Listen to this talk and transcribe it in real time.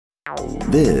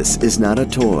This is not a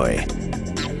toy.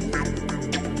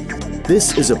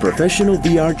 This is a professional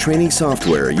VR training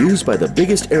software used by the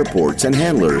biggest airports and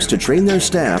handlers to train their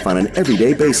staff on an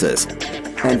everyday basis.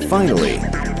 And finally,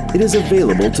 it is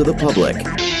available to the public.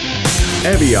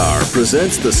 AVR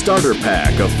presents the starter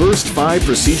pack of first 5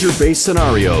 procedure-based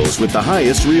scenarios with the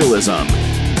highest realism,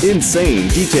 insane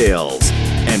details,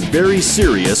 and very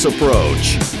serious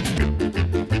approach.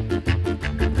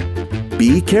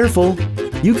 Be careful.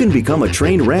 You can become a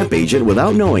trained ramp agent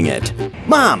without knowing it.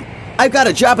 Mom, I've got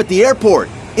a job at the airport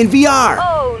in VR.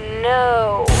 Oh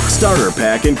no. Starter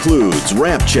pack includes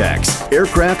ramp checks,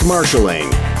 aircraft marshalling,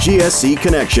 GSC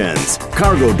connections,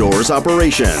 cargo doors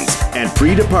operations, and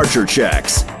pre-departure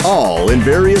checks, all in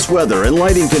various weather and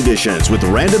lighting conditions with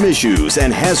random issues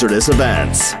and hazardous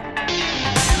events.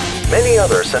 Many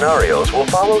other scenarios will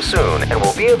follow soon and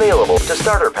will be available to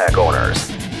starter pack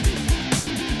owners.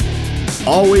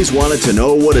 Always wanted to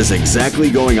know what is exactly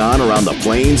going on around the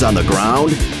planes on the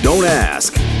ground? Don't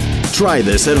ask. Try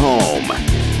this at home.